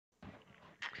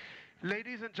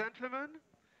Ladies and gentlemen,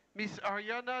 Miss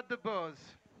Ariana DeBose.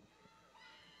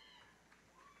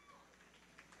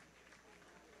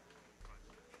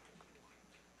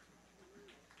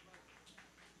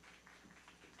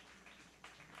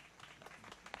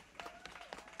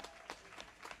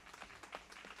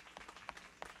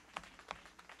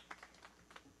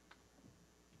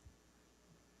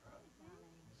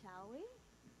 Shall we?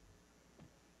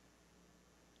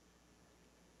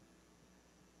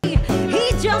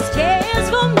 He just cares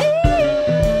for me.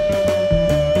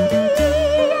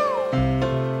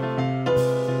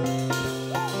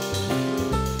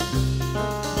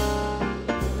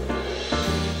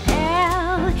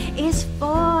 L is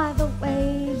for the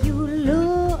way you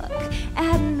look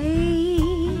at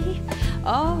me.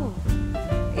 O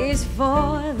is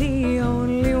for the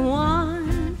only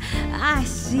one I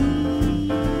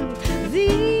see.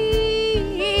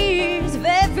 These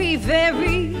very,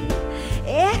 very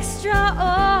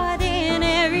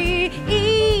extraordinary.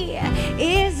 E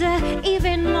is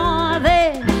even more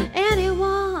than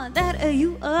anyone that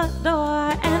you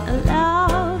adore, and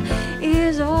love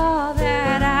is all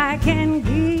that I can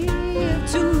give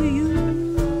to you.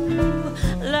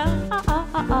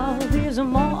 Love is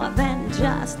more than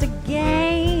just a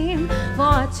game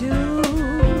for two.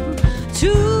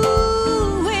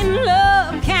 Two in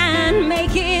love can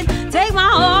make it. Take my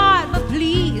heart, but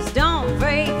please don't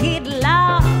break it.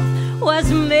 Love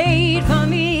was made for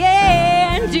me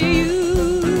and you.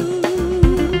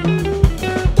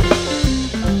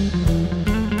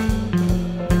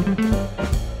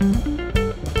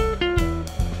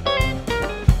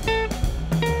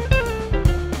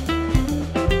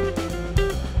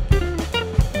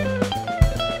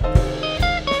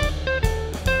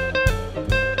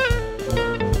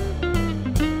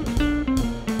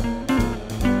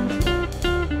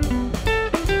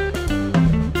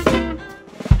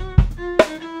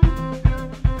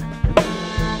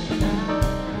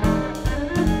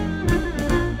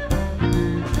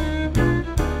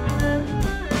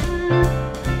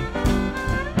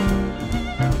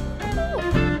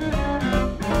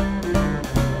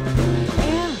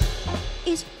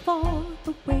 Is for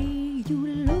the way you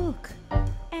look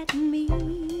at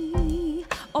me.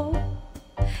 O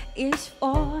is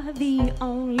for the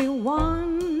only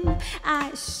one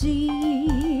I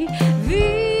see. V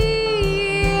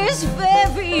is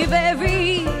very,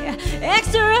 very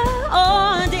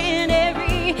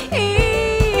extraordinary.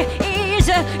 E is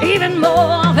even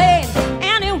more than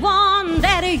anyone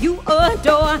that you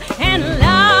adore, and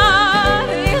love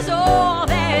is all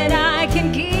that I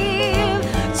can give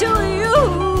to you.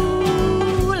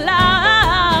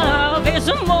 Love is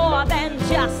more than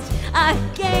just a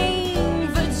game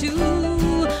for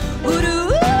two.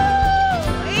 Ooh,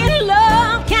 in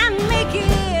love can make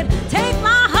it. Take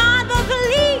my heart, but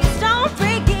please don't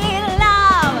break it.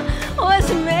 Love was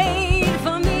made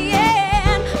for me,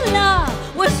 and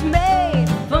love was made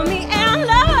for me, and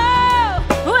love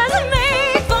was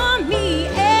made for me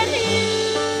and you.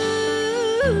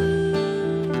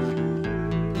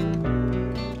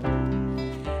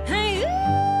 Hey,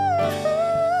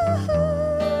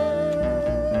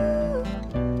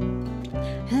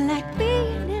 like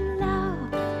being in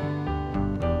love.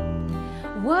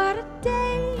 What a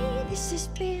day this has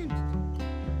been.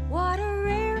 What a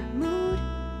rare mood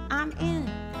I'm in.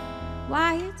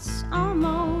 Why, it's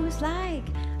almost like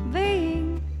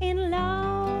being in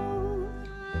love.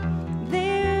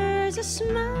 There's a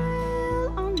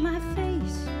smile on my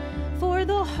face for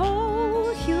the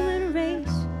whole human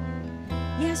race.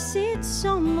 Yes, it's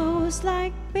almost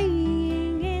like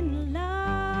being in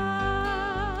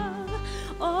love.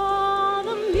 All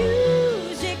the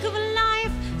music of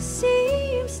life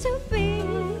seems to be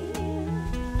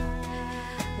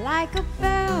like a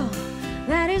bell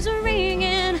that is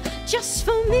ringing just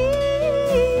for me.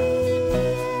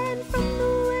 And from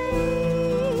the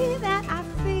way that I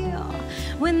feel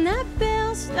when that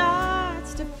bell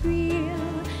starts to peal,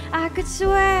 I could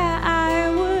swear I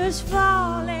was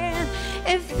falling.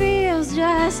 It feels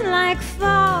just like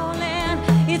falling.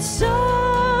 It's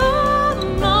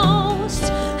almost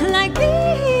like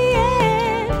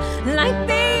being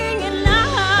in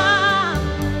love.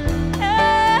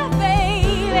 Oh,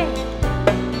 baby,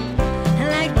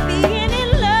 like being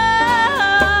in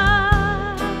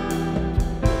love.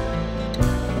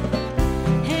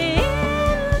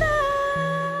 In love.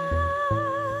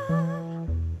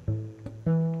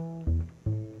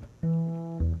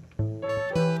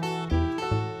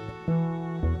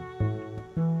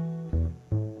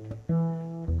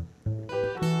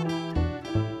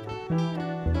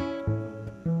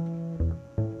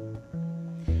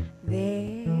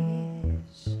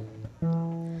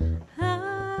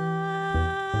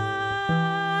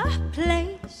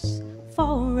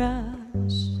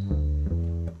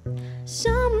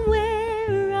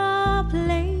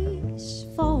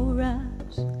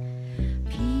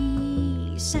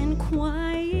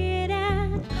 quiet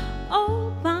and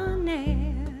open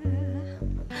air.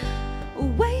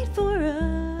 Wait for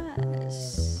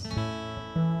us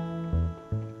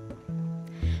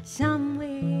somewhere.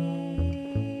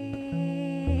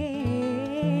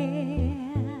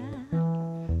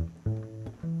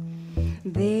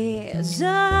 There's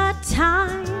a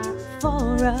time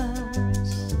for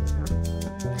us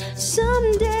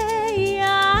someday,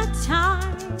 a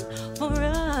time for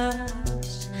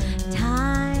us,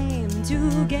 time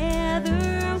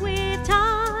together with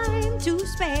time to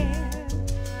spare,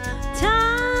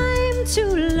 time to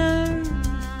learn,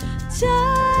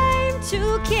 time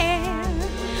to care.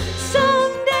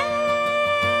 Someday,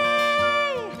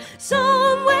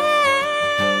 somewhere,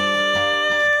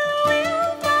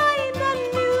 we'll find a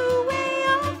new way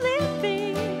of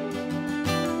living.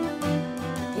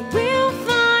 We'll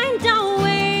find a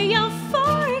way of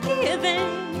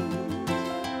forgiving.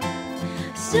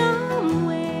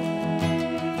 Somewhere,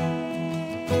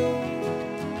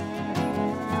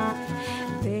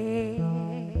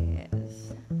 there's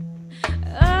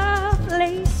a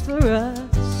place for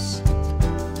us,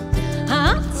 a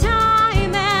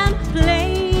time and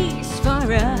place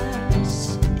for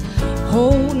us.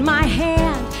 Hold my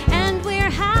hand and we're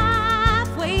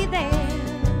halfway there.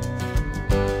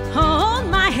 Hold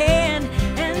my hand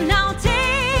and I'll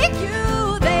take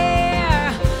you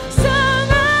there.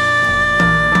 Somehow,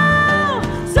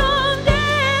 someday,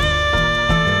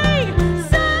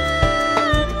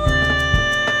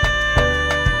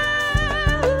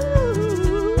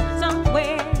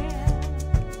 somewhere.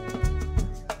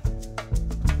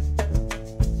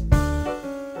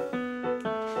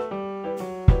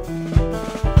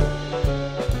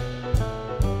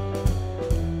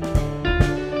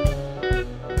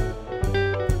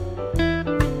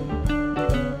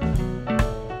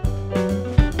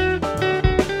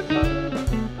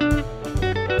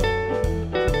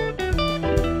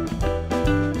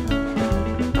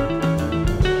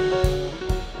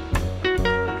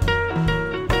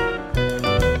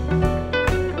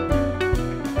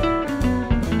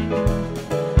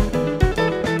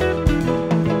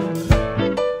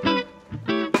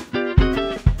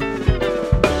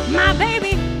 My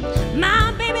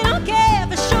baby don't care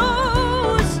for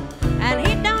shows, and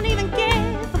he don't even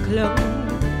care for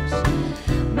clothes.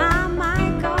 My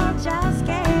Michael just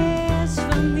cares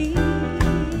for me.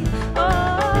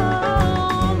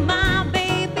 Oh, my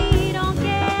baby don't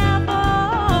care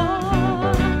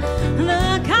for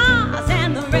the cars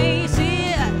and the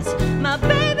races. My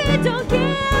baby don't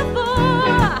care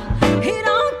for, he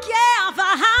don't care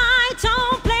for high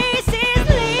tone places.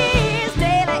 Liz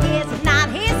Taylor is not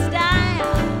his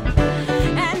style,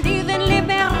 and even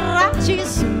Liberace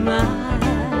smile.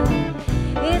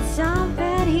 It's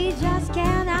something he just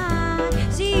cannot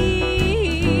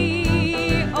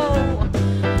see. Oh,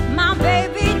 my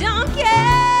baby don't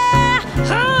care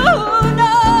who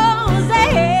knows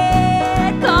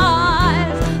it,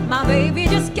 'cause my baby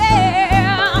just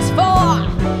cares for,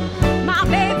 my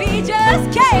baby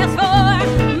just cares for,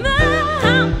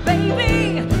 my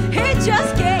baby, he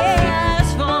just cares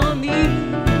for me.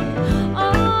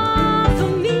 Oh, for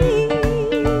me,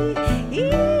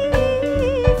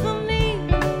 for me,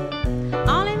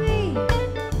 only me.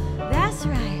 That's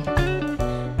right.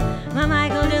 My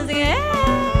Michael just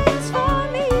cares for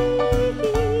me.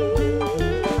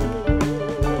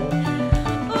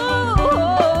 Oh,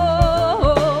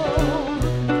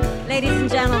 ladies and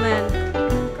gentlemen,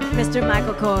 Mr.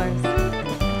 Michael Kors.